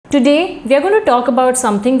Today, we are going to talk about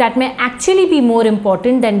something that may actually be more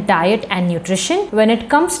important than diet and nutrition when it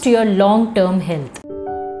comes to your long-term health.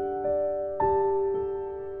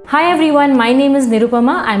 Hi everyone, my name is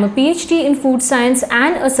Nirupama. I'm a PhD in food science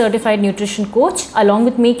and a certified nutrition coach. Along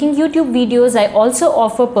with making YouTube videos, I also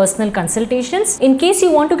offer personal consultations. In case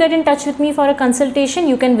you want to get in touch with me for a consultation,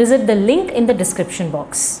 you can visit the link in the description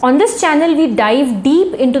box. On this channel, we dive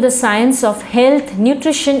deep into the science of health,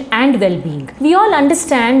 nutrition and well-being. We all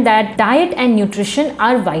understand that diet and nutrition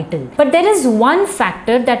are vital, but there is one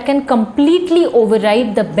factor that can completely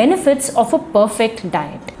override the benefits of a perfect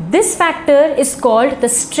diet. This factor is called the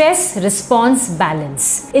stress response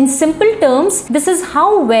balance. In simple terms, this is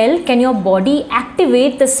how well can your body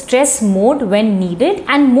activate the stress mode when needed,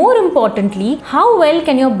 and more importantly, how well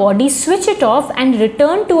can your body switch it off and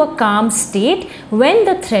return to a calm state when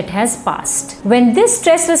the threat has passed. When this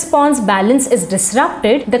stress response balance is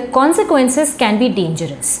disrupted, the consequences can be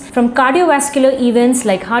dangerous. From cardiovascular events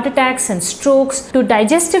like heart attacks and strokes to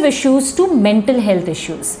digestive issues to mental health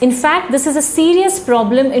issues. In fact, this is a serious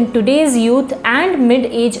problem in today's youth and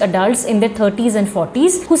mid-age adults in their 30s and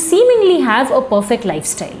 40s who seemingly have a perfect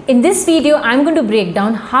lifestyle. In this video, I'm going to break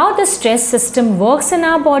down how the stress system works in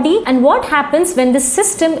our body and what happens when this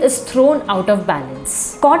system is thrown out of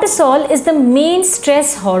balance. Cortisol is the main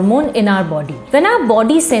stress hormone in our body. When our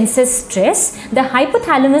body senses stress, the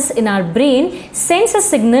hypothalamus in our brain sends a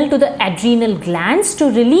signal to the adrenal glands to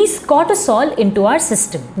release cortisol into our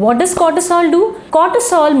system. What does cortisol do?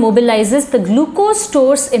 Cortisol mobilizes the glucose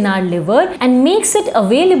stores in our liver and makes it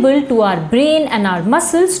available to our brain and our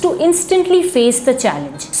muscles to instantly face the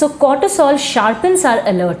challenge. So cortisol sharpens our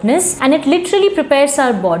alertness and it literally prepares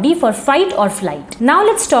our body for fight or flight. Now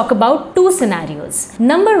let's talk about two scenarios.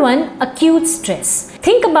 Number one, acute stress.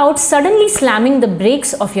 Think about suddenly slamming the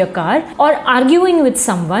brakes of your car, or arguing with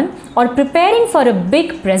someone, or preparing for a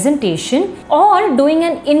big presentation, or doing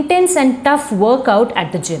an intense and tough workout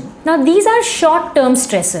at the gym. Now these are short-term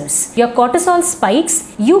stressors. Your cortisol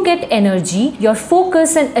spikes, you get energy, your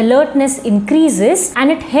focus and alertness increases, and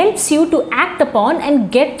it helps you to act upon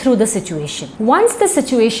and get through the situation. Once the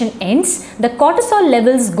situation ends, the cortisol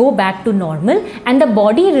levels go back to normal and the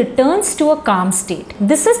body returns to a calm state.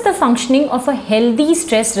 This is the functioning of a healthy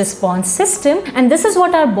stress response system, and this is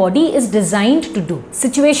what our body is designed to do.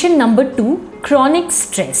 Situation number two, chronic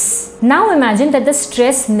stress. Now imagine that the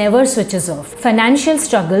stress never switches off. Financial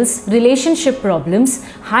struggles, relationship problems,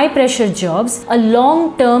 high pressure jobs, a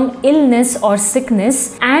long-term illness or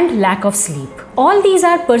sickness, and lack of sleep. All these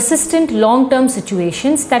are persistent long-term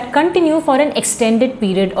situations that continue for an extended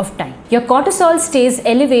period of time. Your cortisol stays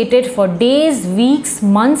elevated for days, weeks,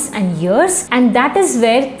 months, and years, and that is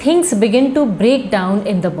where things begin to break down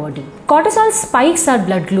in the body. Cortisol spikes our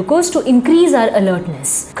blood glucose to increase our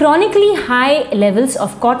alertness. Chronically high levels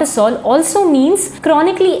of cortisol also means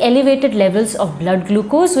chronically elevated levels of blood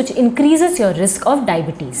glucose, which increases your risk of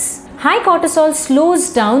diabetes. High cortisol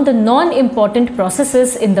slows down the non-important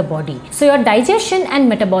processes in the body. So your digestion and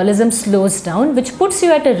metabolism slows down, which puts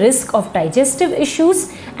you at a risk of digestive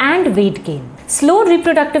issues and weight gain. Slow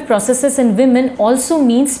reproductive processes in women also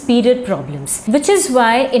means period problems, which is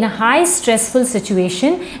why in a high stressful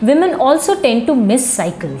situation, women also tend to miss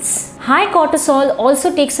cycles. High cortisol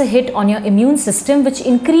also takes a hit on your immune system, which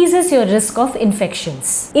increases your risk of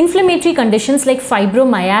infections. Inflammatory conditions like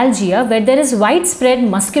fibromyalgia, where there is widespread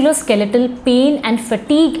musculoskeletal pain and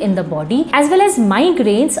fatigue in the body, as well as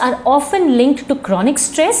migraines, are often linked to chronic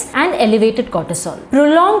stress and elevated cortisol.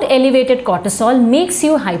 Prolonged elevated cortisol makes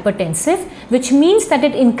you hypertensive, which means that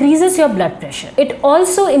it increases your blood pressure. It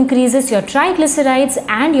also increases your triglycerides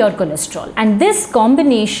and your cholesterol. And this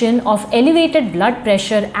combination of elevated blood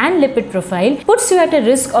pressure and lipid profile puts you at a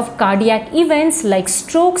risk of cardiac events like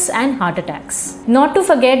strokes and heart attacks. Not to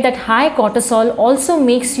forget that high cortisol also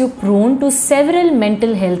makes you prone to several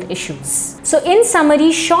mental health issues. So in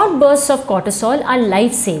summary, short bursts of cortisol are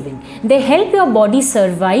life-saving. They help your body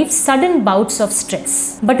survive sudden bouts of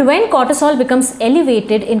stress. But when cortisol becomes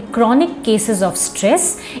elevated in chronic cases of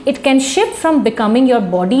stress, it can shift from becoming your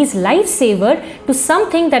body's lifesaver to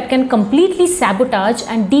something that can completely sabotage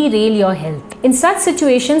and derail your health. In such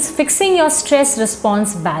situations, fixing your stress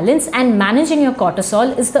response balance and managing your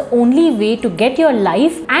cortisol is the only way to get your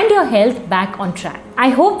life and your health back on track. I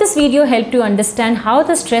hope this video helped you understand how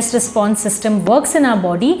the stress response system works in our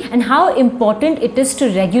body and how important it is to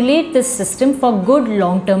regulate this system for good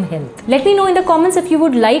long-term health. Let me know in the comments if you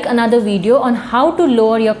would like another video on how to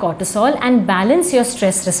lower your cortisol and balance your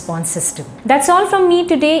stress response system. That's all from me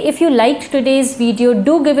today. If you liked today's video,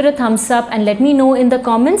 do give it a thumbs up and let me know in the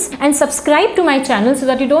comments, and subscribe to my channel so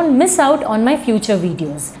that you don't miss out on my future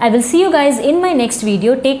videos. I will see you guys in my next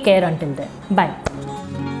video. Take care until then. Bye.